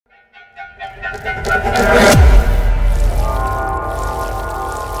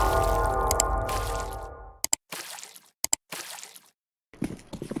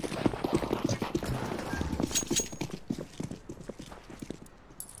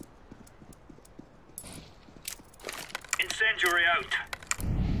Incendiary out.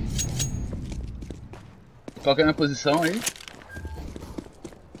 Qual que é a minha posição aí?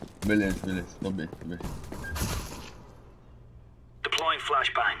 Beleza, beleza, tô bem, tô bem. Deploying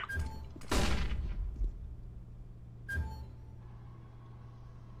flashbang.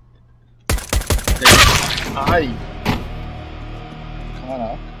 Ai!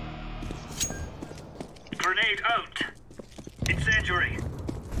 Caraca. Grenade out. Incendiary.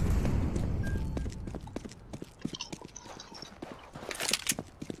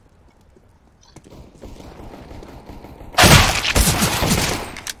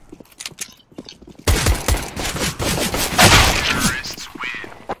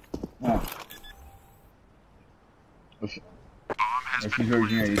 Esse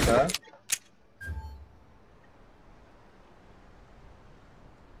joguinho aí, tá?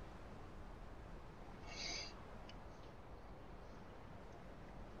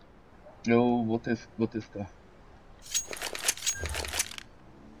 Eu vou testar.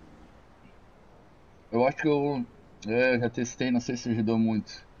 Eu acho que eu já testei, não sei se ajudou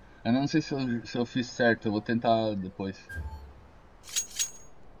muito. Eu não sei se eu fiz certo, eu vou tentar depois.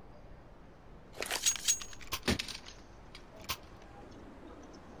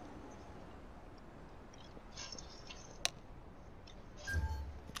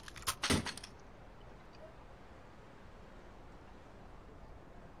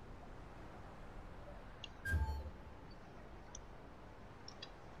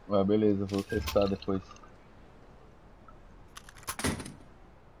 Ah, beleza, vou testar depois.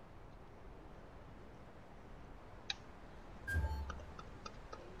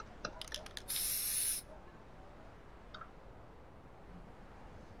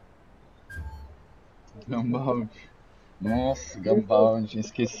 Gunbound. Nossa, Gunbound, tinha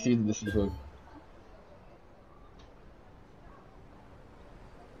esquecido desse jogo.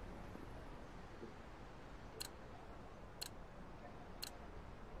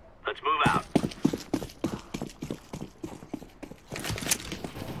 Let's move out.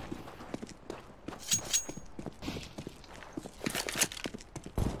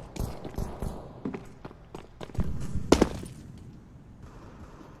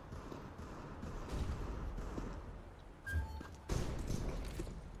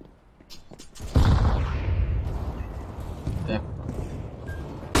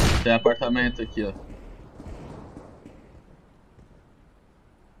 Tem apartamento aqui, ó.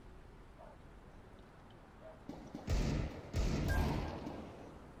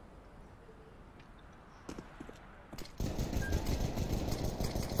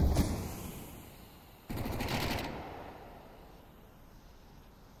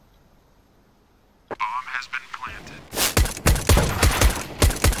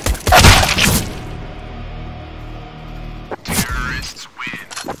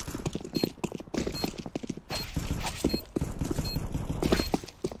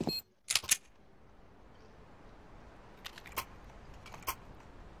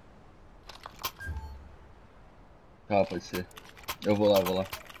 Tá, pode ser. Eu vou lá, vou lá.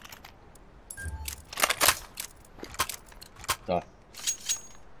 Tá.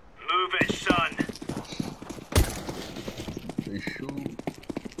 Move it, son. Fechou.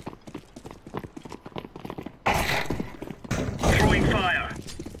 Throwing fire.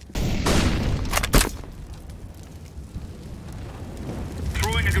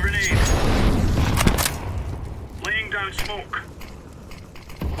 Throwing a grenade. Laying down smoke.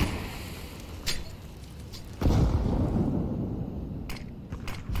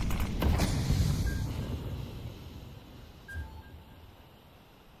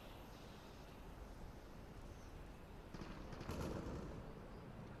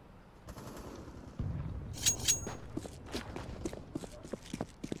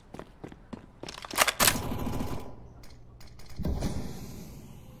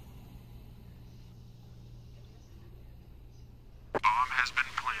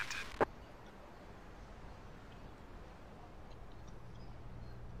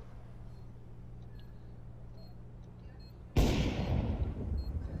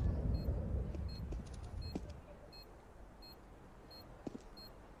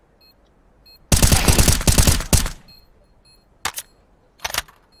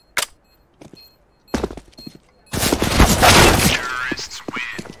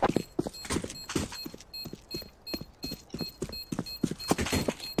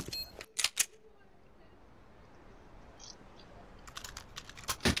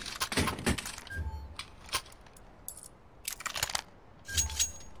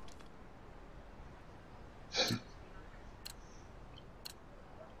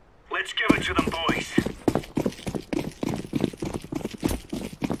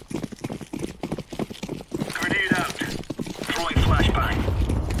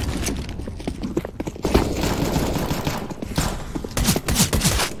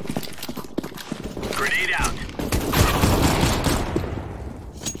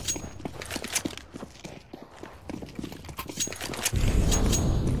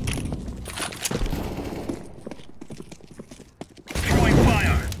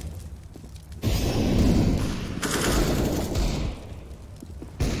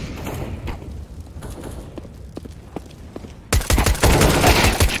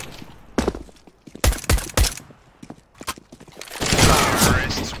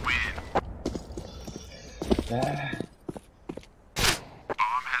 Bomb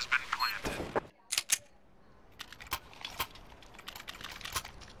has been planted.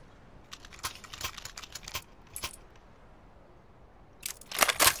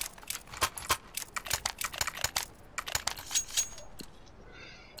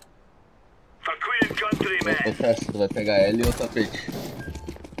 For Queen and Country, Ô man. Festa, tu vai pegar L ou tapete?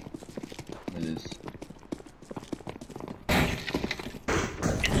 Beleza.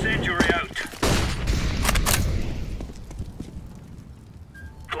 Incendiary out.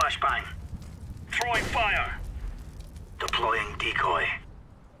 Flashbang. Throwing fire. Deploying decoy.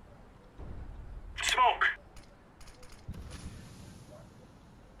 Smoke.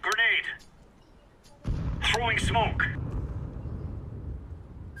 Grenade. Throwing smoke.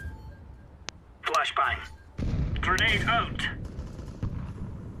 Flashbang. Grenade out.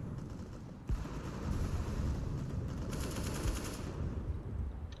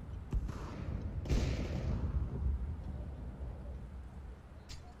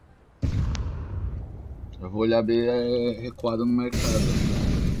 Eu vou olhar B recuado no mercado.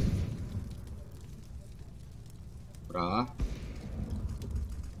 Pra A.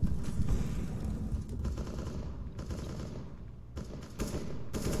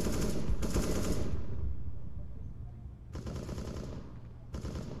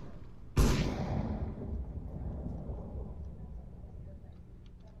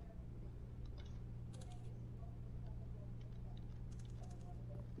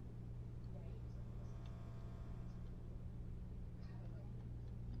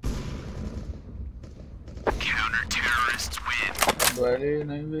 Counter-terrorists win. Do L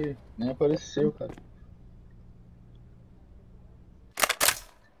nem veio, nem apareceu, cara.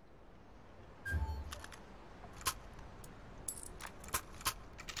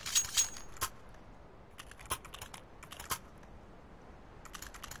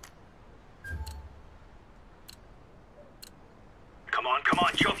 Come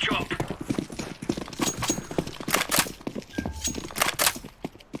on, chop chop.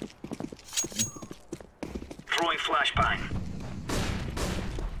 Throwing flashbang.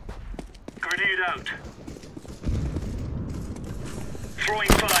 Grenade out. Throwing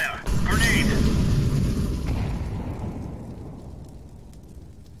fire. Grenade.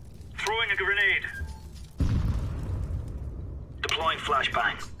 Throwing a grenade. Deploying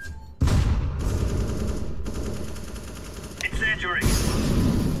flashbang. Incendiary.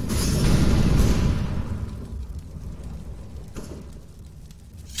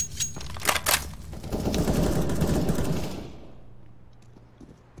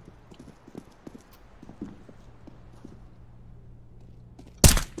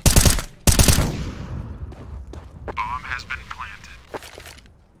 Bomb has been planted.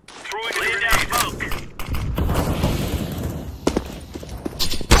 Throwing a grenade. Smoke.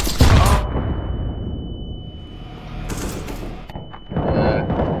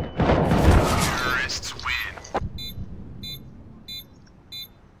 Terrorists win.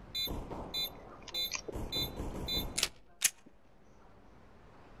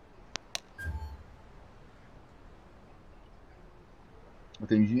 Eu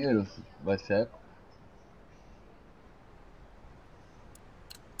tenho dinheiro, vai seco.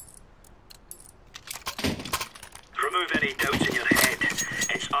 Remove any doubts in your head.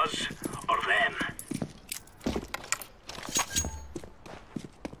 It's us or them.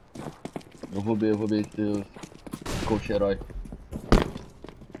 Eu vou B teu coach herói.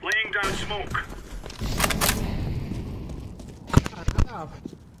 Laying down smoke.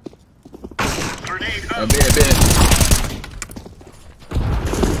 Grenade É out. B, é B.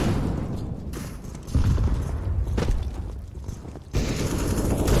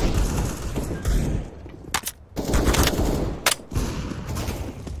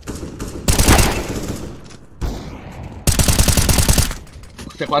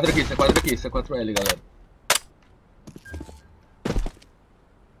 C4 aqui, C4 aqui, C4L, galera.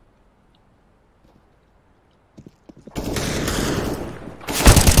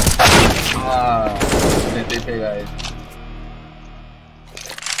 Ah, tentei pegar ele.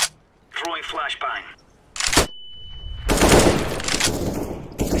 Throwing flashbang.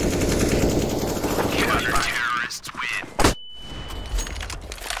 Counter-terrorists win.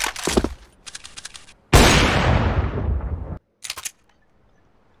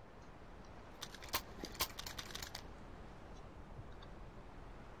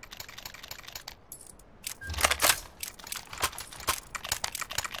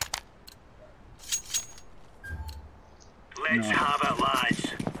 Let's have it, lads.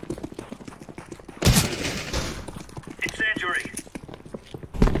 Incendiary.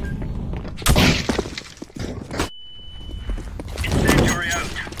 Incendiary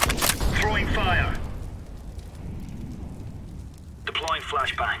out. Throwing fire.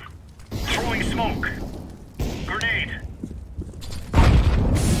 Throwing smoke. Grenade.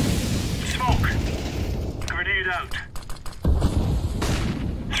 Smoke. Grenade out.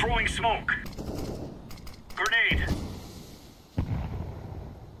 Throwing smoke. Grenade.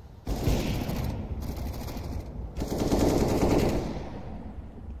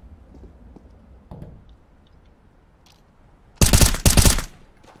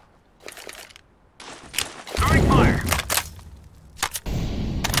 Throwing fire.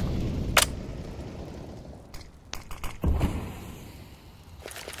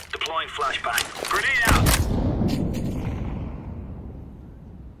 Deploying flashbang. Grenade out.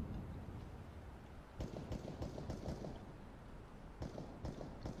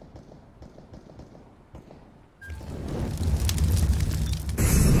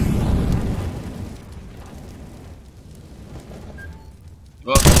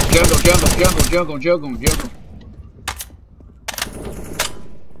 Oh, jungle.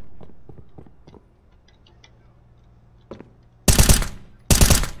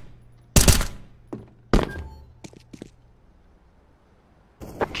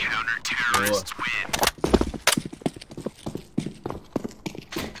 Counter-terrorists win.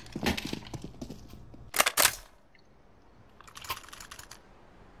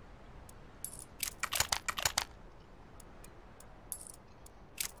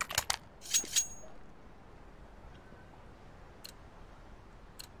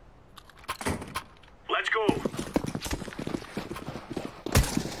 Let's go.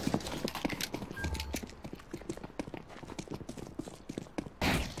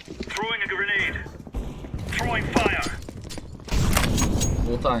 Throwing a grenade. Throwing fire.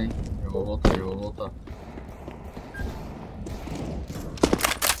 Vou voltar, hein? Eu vou voltar.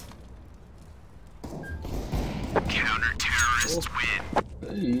 Counter-terrorists win.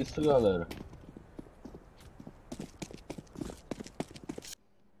 É isso, galera.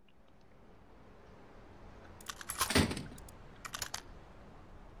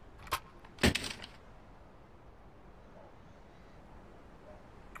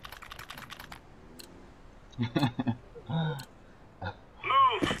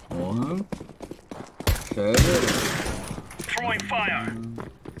 Move. Porra. Sério? Throwing fire.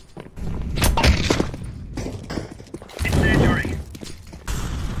 Incendiary.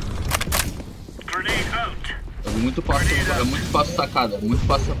 Grenade out. É muito fácil sacada, muito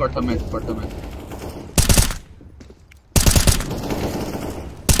fácil apartamento.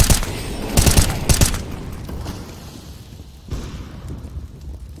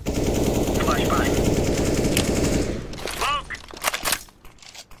 Flashbang. Smoke.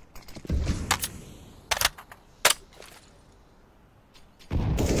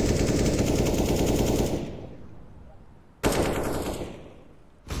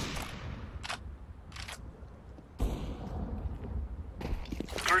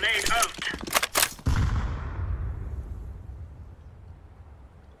 Grenade out.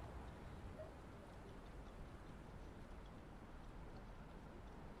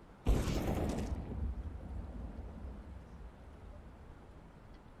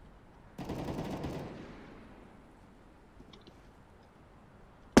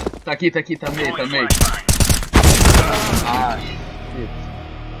 Tá aqui, tá meio. Flashbang. Ah, shit.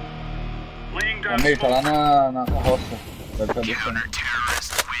 Laying Tá down meio, tá smoke. lá na roça. Deve estar descendo.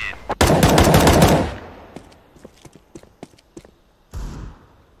 Counter-terrorists win.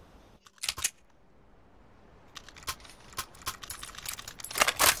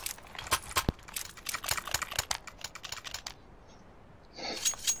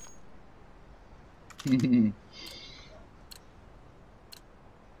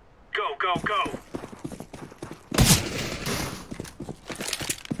 Go.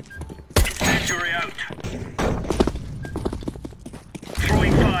 Incendiary out.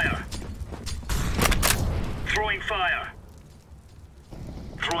 Throwing fire.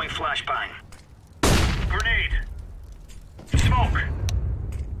 Throwing flashbang. Grenade. Smoke.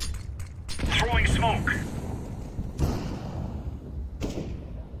 Throwing smoke.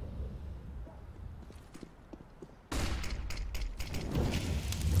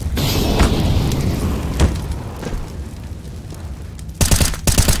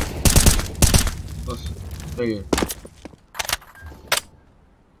 Nossa, peguei.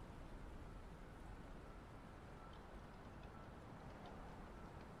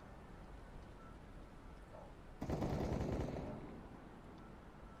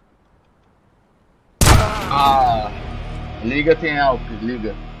 Ah, liga tem Alp,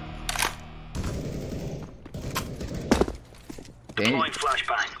 liga. Tem? Deploying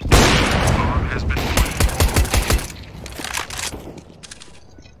flashbang. Bomb has been planted.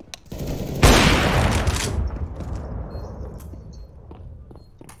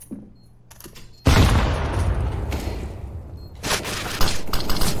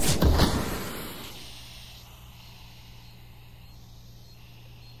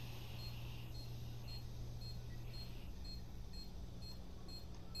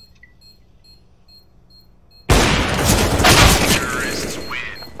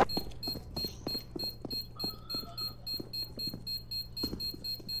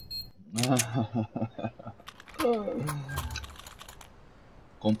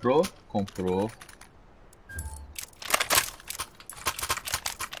 Comprou? Comprou.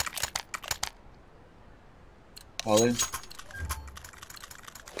 Fala aí.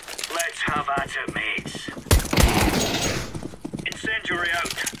 Let's have at it, mates. Incendiary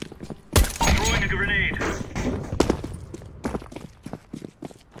out. Throwing a grenade.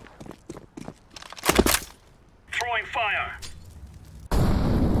 Throwing fire.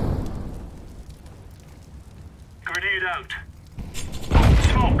 Grenade out.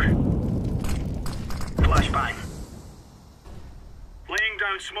 Smoke. Flashbang. Laying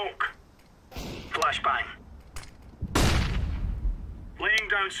down smoke. Flashbang. Laying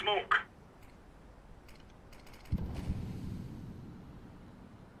down smoke.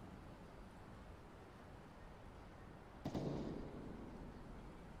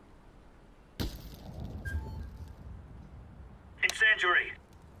 Incendiary.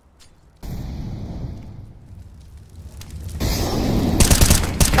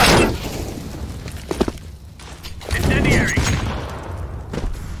 Incendiary.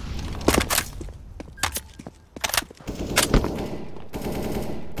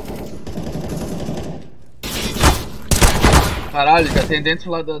 Caralho, já tem dentro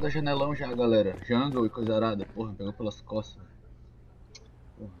lá da janelão já, galera. Jungle e coisa arada. Porra, pegou pelas costas.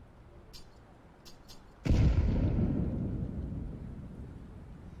 Porra.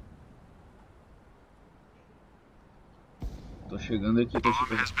 Tô chegando aqui, tô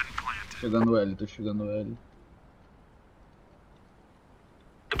chegando. Chegando L, tô chegando L.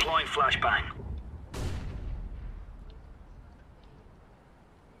 Deploying flashbang.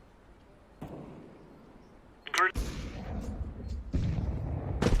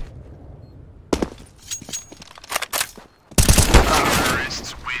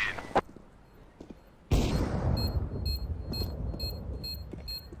 Terrorists win.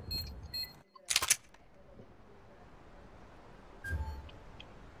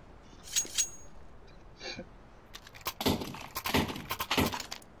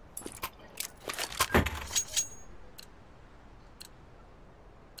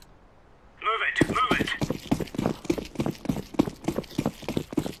 Move it, move it.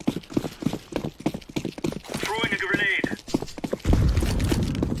 Throwing a grenade.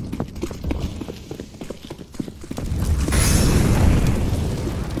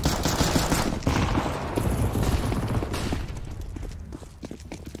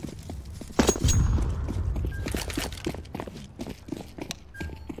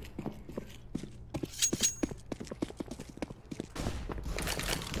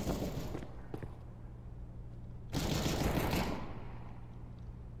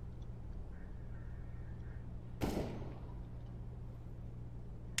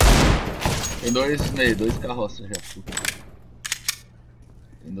 Tem dois meio, dois carroças já. Puta.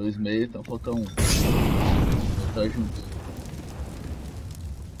 Tem dois meio, então falta um. Vou tá junto.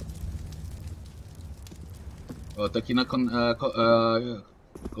 Ó, tá aqui na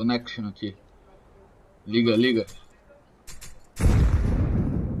connection aqui. Liga, liga.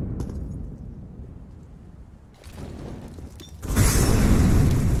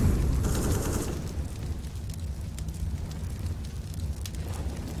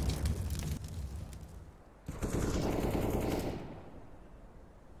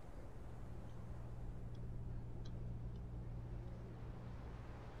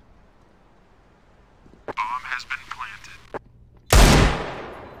 Bomb has been planted.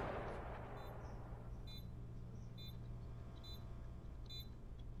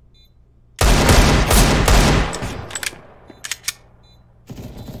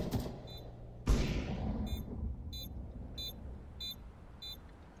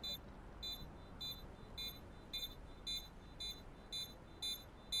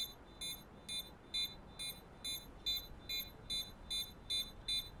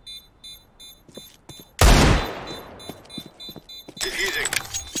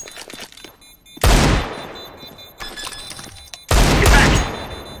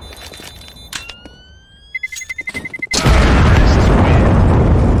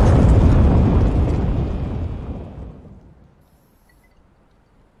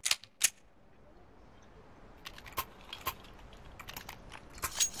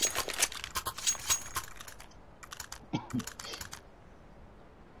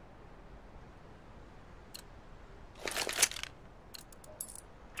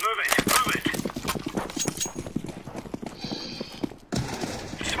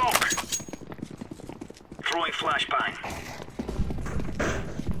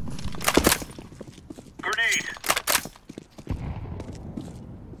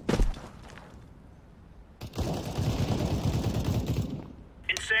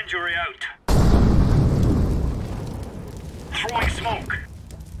 smoke.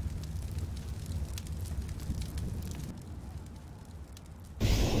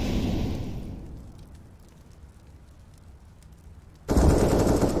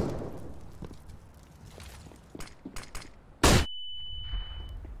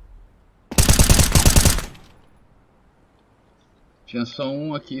 Tinha só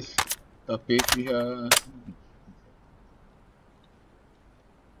um aqui, tapete já.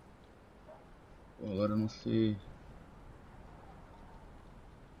 Pô, agora eu não sei.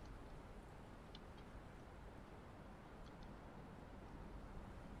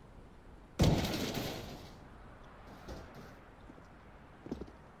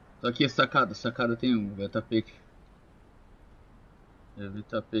 Só aqui, sacada tem um, é tapete. Eu vi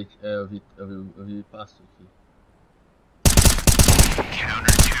tapete, eu vi passo aqui.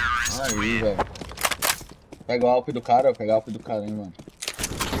 Aí, velho. Pega o Alp do cara, pega o Alp do cara, hein, mano.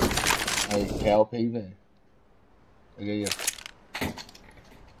 Aí, quer Alp aí, velho. Pega aí, ó.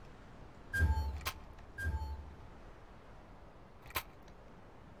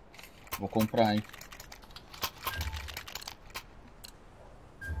 Vou comprar, hein.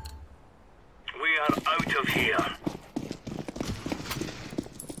 We are out of here.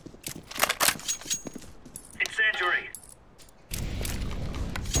 Incendiary.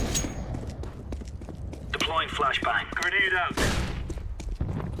 Deploying flashbang. Grenade out.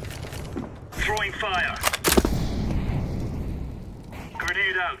 Throwing fire.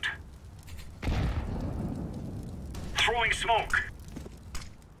 Grenade out. Throwing smoke.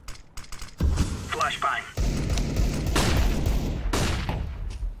 Flashbang.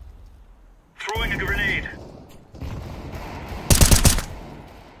 Throwing a grenade.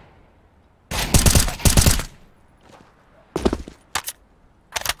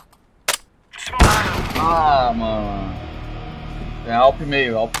 Smoke. Ah, mano. É Alp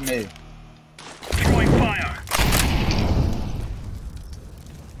meio, Alp meio. Throwing fire.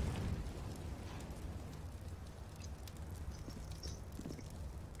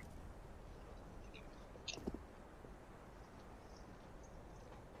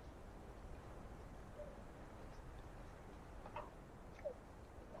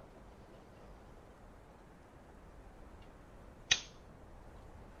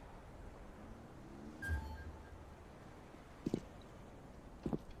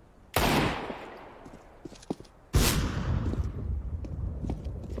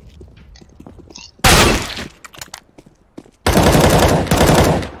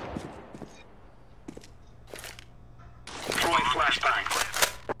 Throwing flashbang.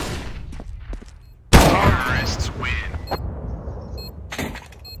 Terrorists win.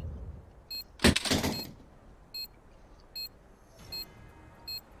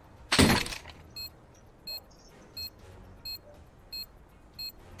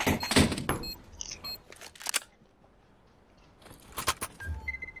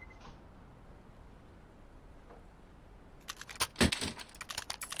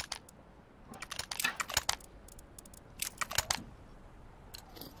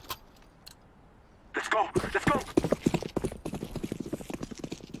 Let's go. Let's go.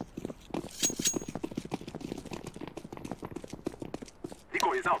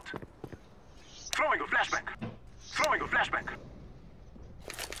 Decoy is out. Throwing a flashback. Throwing a flashback.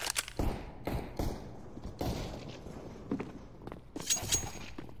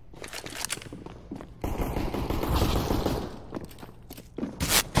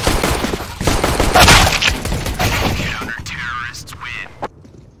 Counter-terrorists win.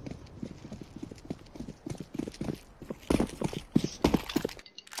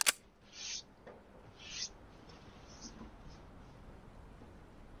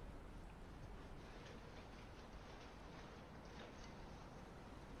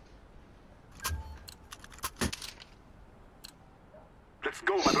 Let's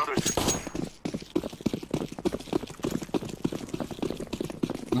go, my brothers.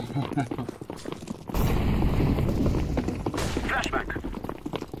 Flashback.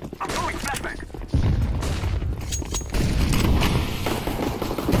 I'm throwing flashback.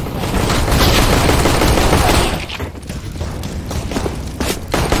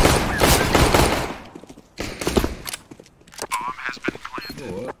 Bomb has been planted.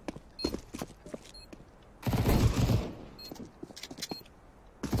 Boa.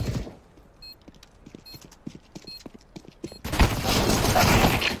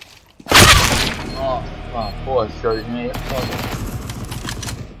 Ah, pô, esse joguinho aí é foda.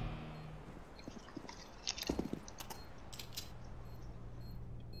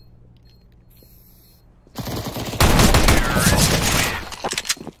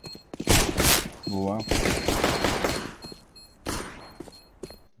 Boa.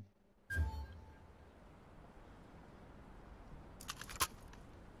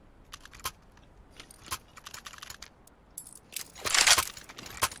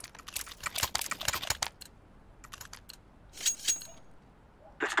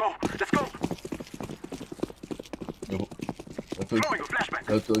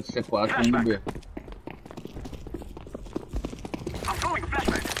 Eu tô de C4 indo B. I'm throwing a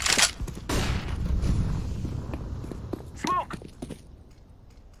flashbang. Smoke.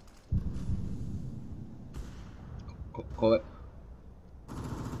 Qual é?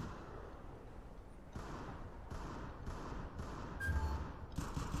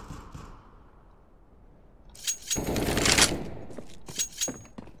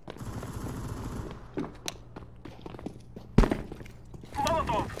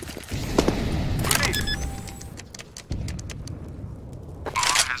 Molotov. Grenade. Bomb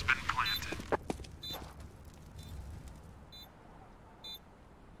has been planted.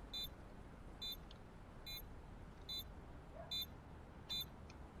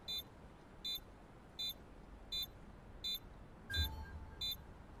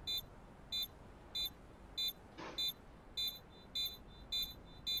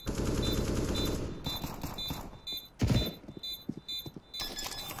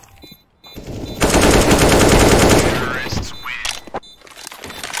 Terrorists win.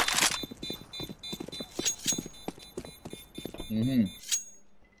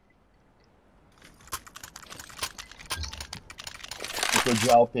 Eu tô de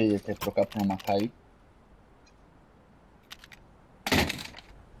Alp aí, quer trocar pra uma Macaí?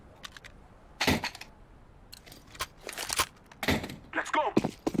 Let's go.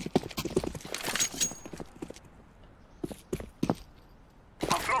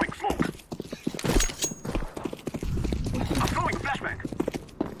 I'm throwing smoke. I'm throwing a flashbang.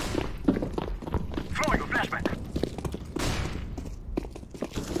 Throwing a flashbang.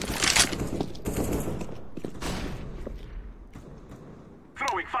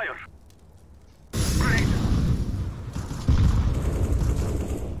 Throwing fire.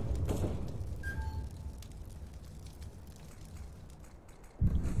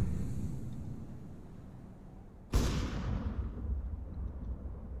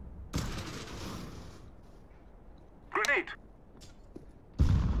 Grenade. Grenade.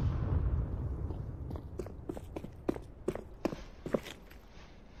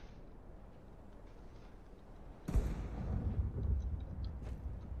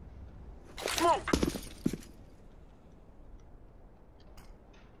 Smoke.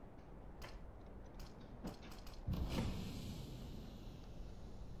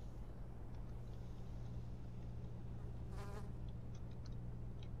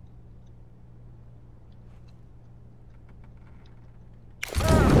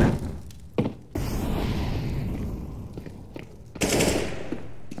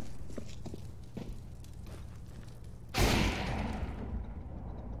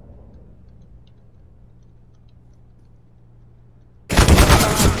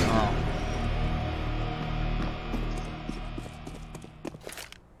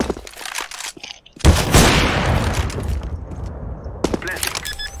 Blessing.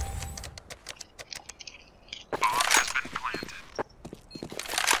 Bomb has been planted.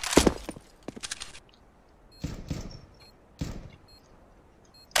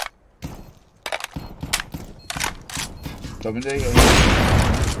 Tô vindo aí.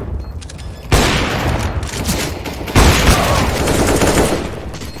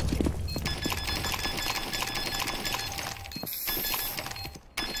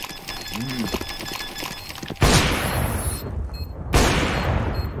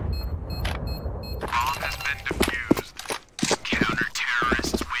 Bomb has been defused.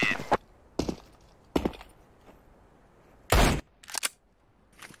 Counter-terrorists win.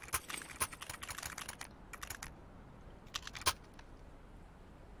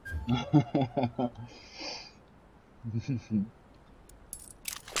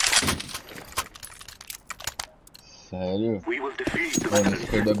 Sério? We will defeat the Mano, esse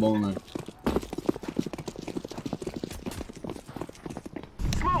coisa é bom, né?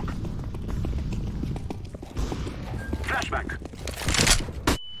 Smoke. Flashback.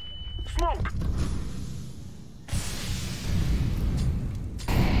 Smoke.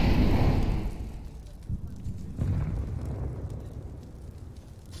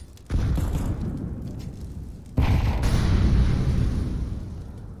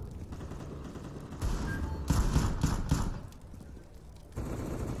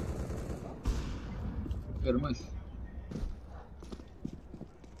 Quero mais.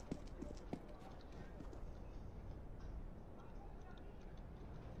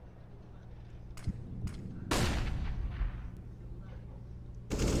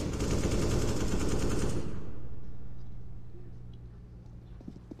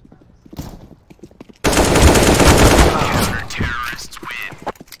 Counter-terrorists win.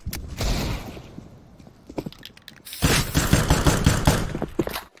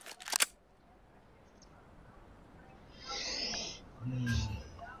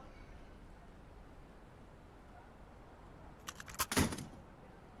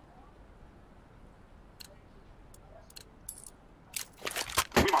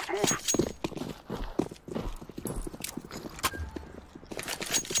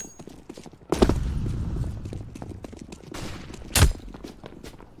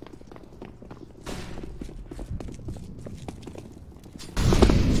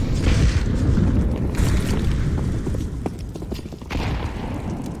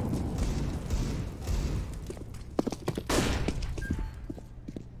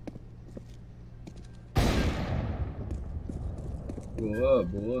 Boa,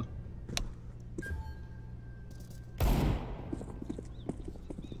 boa.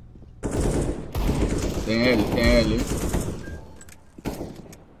 Tem L.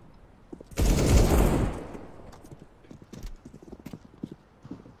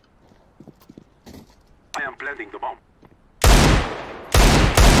 I am planting the bomb.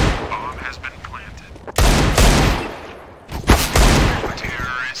 Bomb has been planted.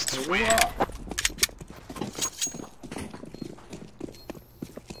 Terrorists win.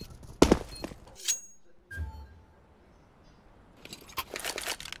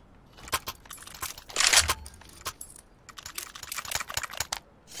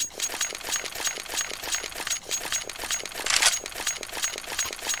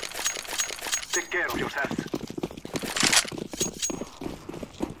 Take care of yourselves.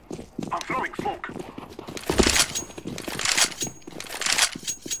 I'm throwing smoke.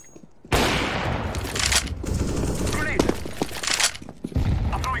 Grenade.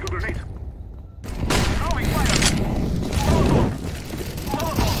 I'm throwing a grenade. Throwing fire. Molotov.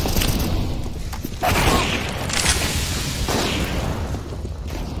 Molotov.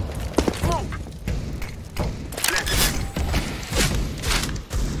 Smoke. Planted.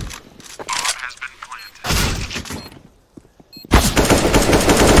 Bomb has been planted.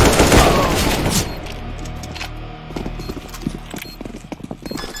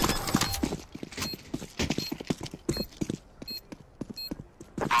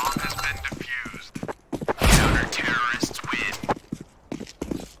 Bomb has been defused. Counter-terrorists win.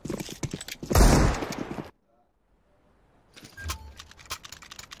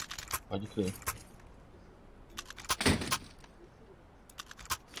 Pode crer.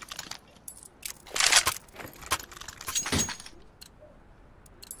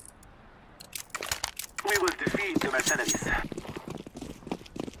 We will defeat the mercenaries.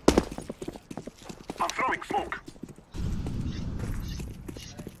 I'm throwing smoke.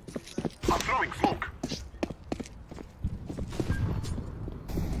 I'm throwing smoke.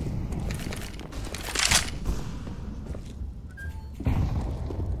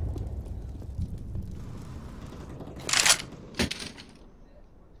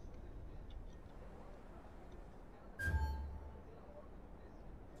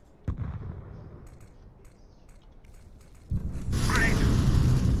 Grenade.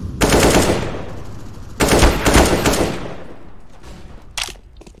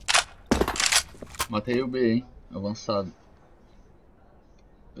 Matei o B, hein? Avançado.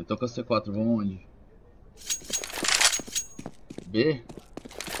 Eu tô com a C4, vamos onde? B?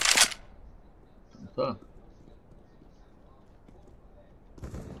 Tá.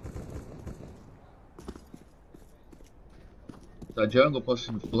 Tá jungle?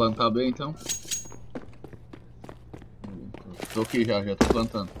 Posso plantar B então? Tô aqui já tô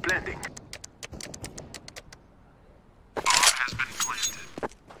plantando. Planting. Bomb has been planted.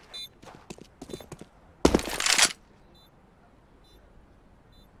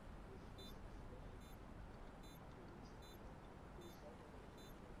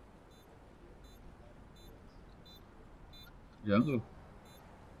 Jungle?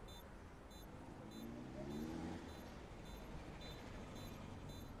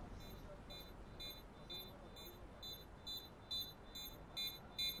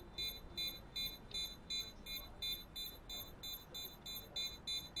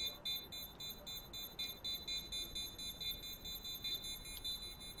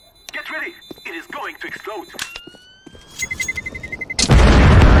 Get ready. It is going to explode.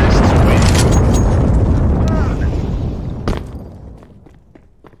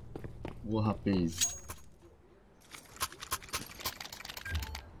 Ô rapaz.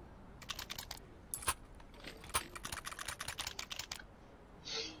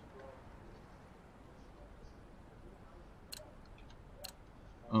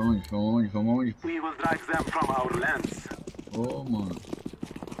 Vamos onde? We will drive them from our lands. Ô, mano.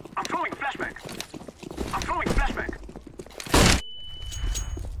 I'm throwing flashback. I'm throwing flashback.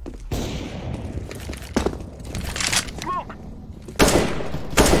 Smoke.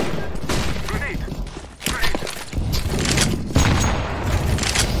 Grenade. Grenade.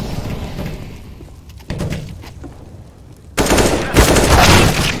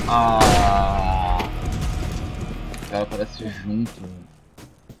 Ah! O cara parece junto, velho.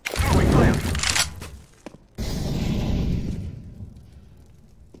 Throwing fire.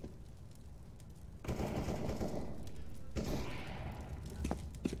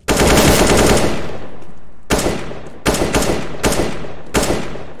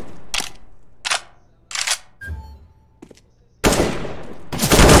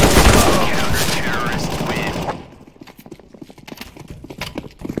 Counter-terrorists win.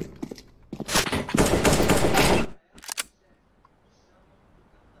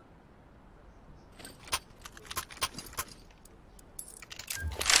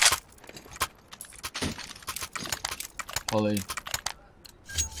 Rola aí.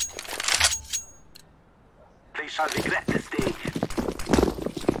 They shall regret this day.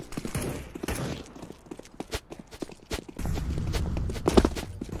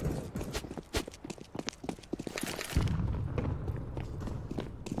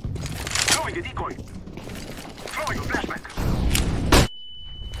 Throwing a decoy. Throwing a flashback.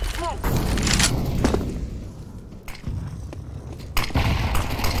 Smoke.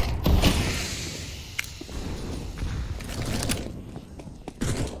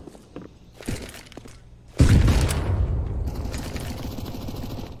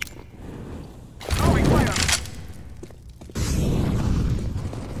 Throwing fire.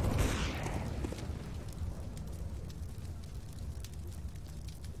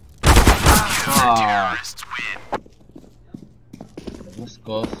 Ah, Terrorists win. nas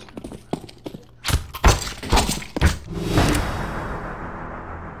costas.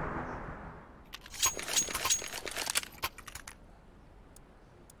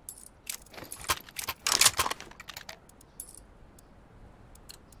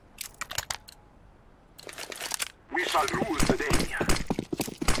 We shall rule the day.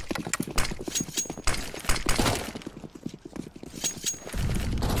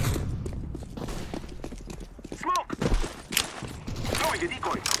 Smoke! Throwing a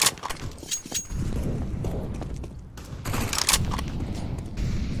decoy.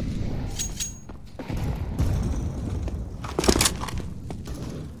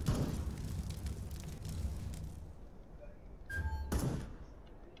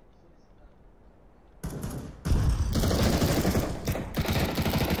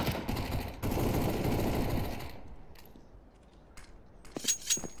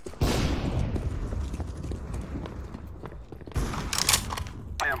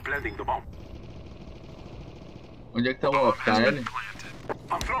 I am planting the bomb. Onde é que tá o off? Tá ele?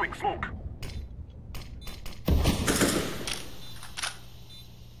 I'm throwing smoke.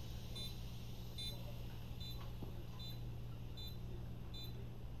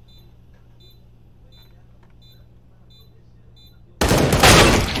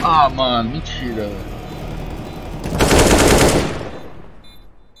 Ah, mano, mentira, velho.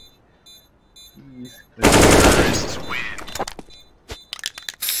 Que isso, cara. Terrorists win.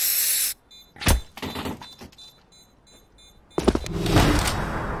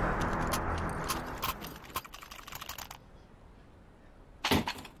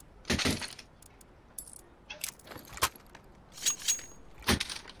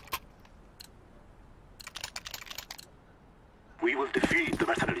 We will defeat the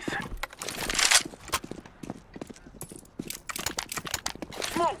mercenaries.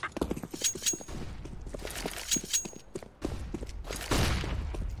 Smoke!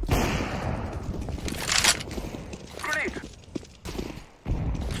 Grenade!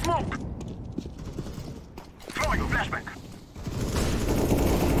 Smoke! Throwing a flashback.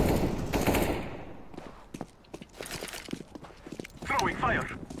 Throwing fire.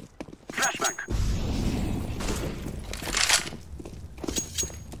 Flashback.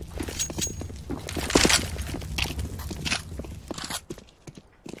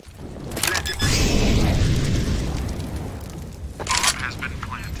 Planted. Bomb has been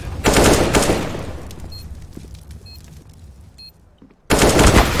planted.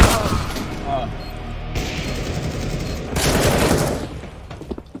 Ah,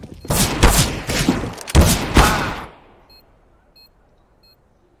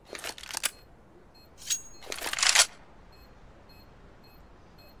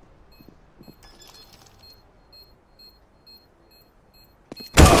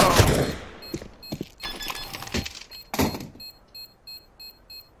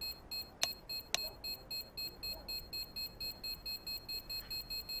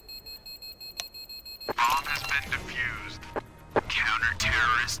 Bomb has been defused.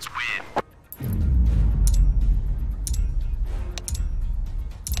 Counter-terrorists win.